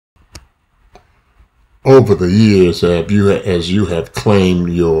Over the years, as you have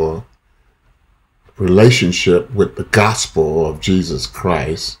claimed your relationship with the gospel of Jesus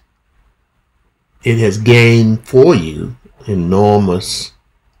Christ, it has gained for you enormous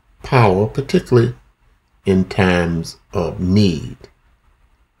power, particularly in times of need.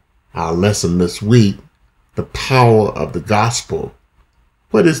 Our lesson this week, the power of the gospel.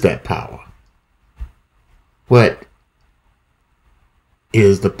 What is that power? What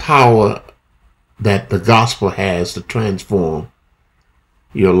is the power that the gospel has to transform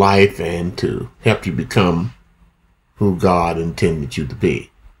your life and to help you become who God intended you to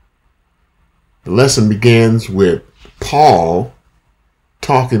be? The lesson begins with Paul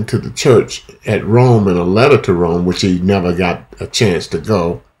talking to the church at Rome in a letter to Rome, which he never got a chance to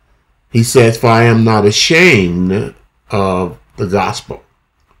go. He says, "For I am not ashamed of the gospel."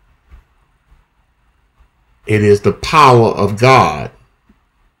 It is the power of God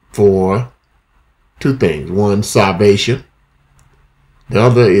for two things. One, salvation. The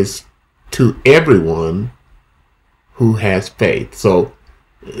other is to everyone who has faith. So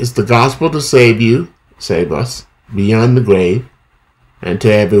it's the gospel to save you, save us, beyond the grave, and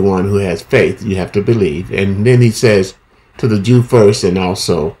to everyone who has faith. You have to believe. And then he says to the Jew first and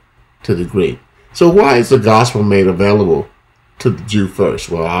also to the Greek. So why is the gospel made available to the Jew first?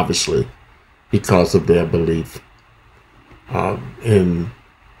 Well, obviously because of their belief in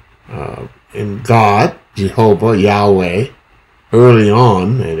God, Jehovah, Yahweh, early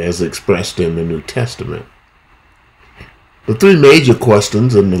on, and as expressed in the New Testament. The three major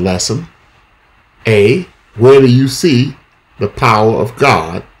questions in the lesson: A, where do you see the power of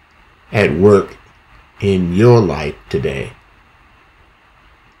God at work in your life today?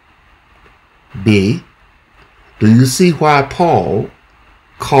 B, do you see why Paul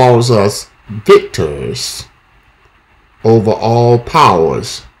calls us victors over all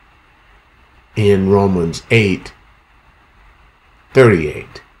powers in Romans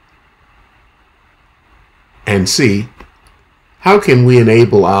 8:38? And C, how can we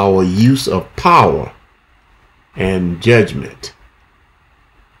enable our use of power and judgment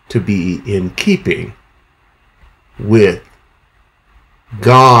to be in keeping with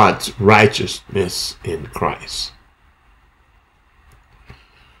God's righteousness in Christ?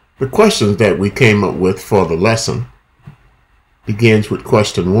 The questions that we came up with for the lesson begins with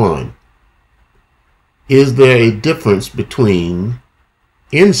question 1. Is there a difference between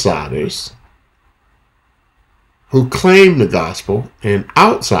insiders who claim the gospel and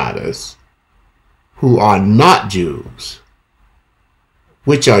outsiders who are not Jews?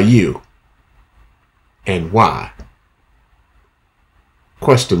 Which are you and why?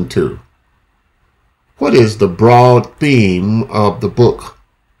 Question 2. What is the broad theme of the book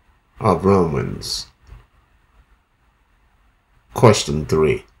of Romans? Question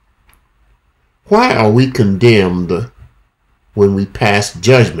 3. Why are we condemned when we pass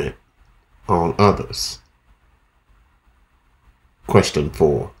judgment on others? Question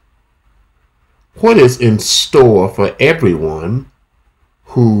 4. What is in store for everyone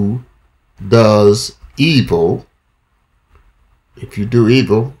who does evil? If you do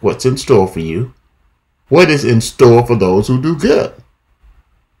evil, what's in store for you? What is in store for those who do good?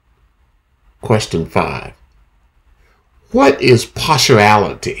 Question 5. What is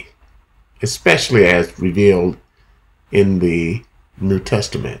partiality, especially as revealed in the New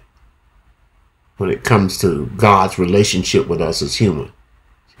Testament, when it comes to God's relationship with us as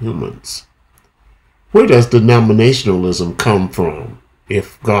humans? Where does denominationalism come from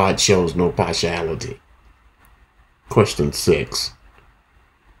if God shows no partiality? Question 6.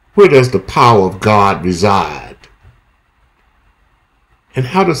 Where does the power of God reside? And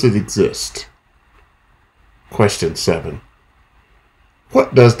how does it exist? Question 7.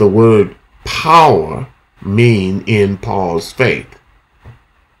 What does the word power mean in Paul's faith?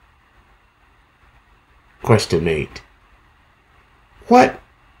 Question 8. What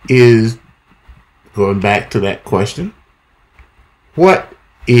is, going back to that question, what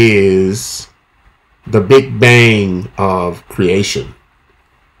is the Big Bang of creation?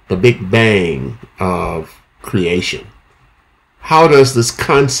 The Big Bang of creation. How does this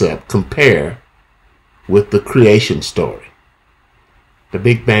concept compare with the creation story? The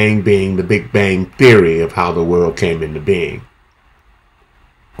Big Bang being the Big Bang theory of how the world came into being.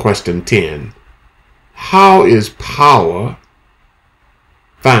 Question 10. How is power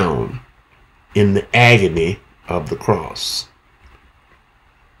found in the agony of the cross?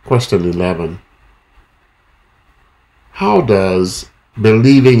 Question 11. How does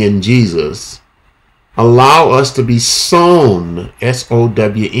believing in Jesus allow us to be sown,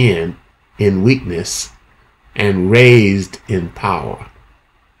 S-O-W-N, in weakness and raised in power?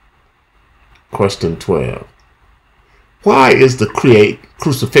 Question 12. Why is the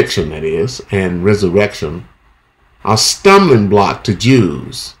crucifixion, that is, and resurrection a stumbling block to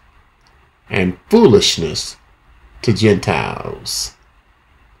Jews and foolishness to Gentiles?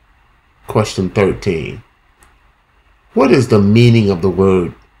 Question 13. What is the meaning of the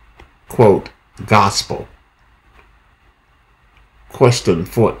word, quote, gospel? Question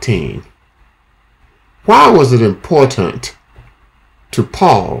 14. Why was it important to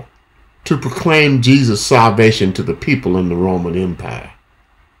Paul to proclaim Jesus' salvation to the people in the Roman Empire?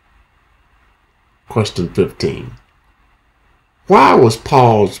 Question 15. Why was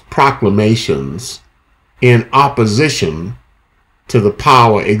Paul's proclamations in opposition to the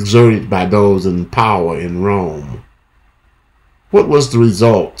power exerted by those in power in Rome? What was the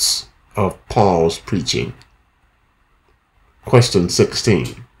results of Paul's preaching? Question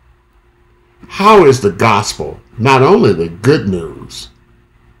 16. How is the gospel not only the good news,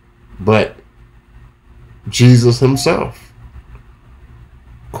 but Jesus himself?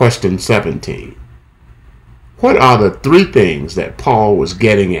 Question 17. What are the three things that Paul was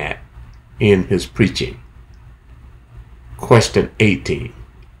getting at in his preaching? Question 18.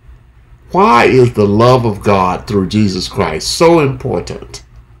 Why is the love of God through Jesus Christ so important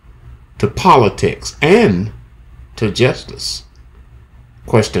to politics and to justice?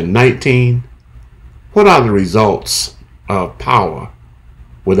 Question 19. What are the results of power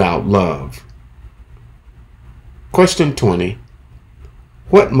without love? Question 20.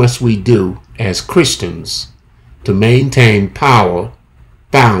 What must we do as Christians to maintain power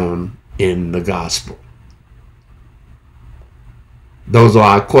found in the gospel? Those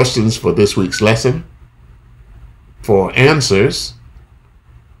are our questions for this week's lesson. For answers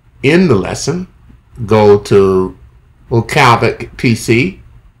in the lesson, go to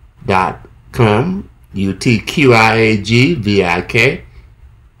Utqiagvik.com, Utqiagvik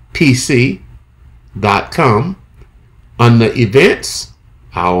PC.com, under events,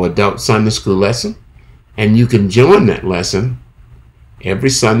 our adult Sunday school lesson, and you can join that lesson every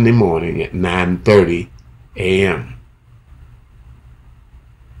Sunday morning at 9:30 a.m.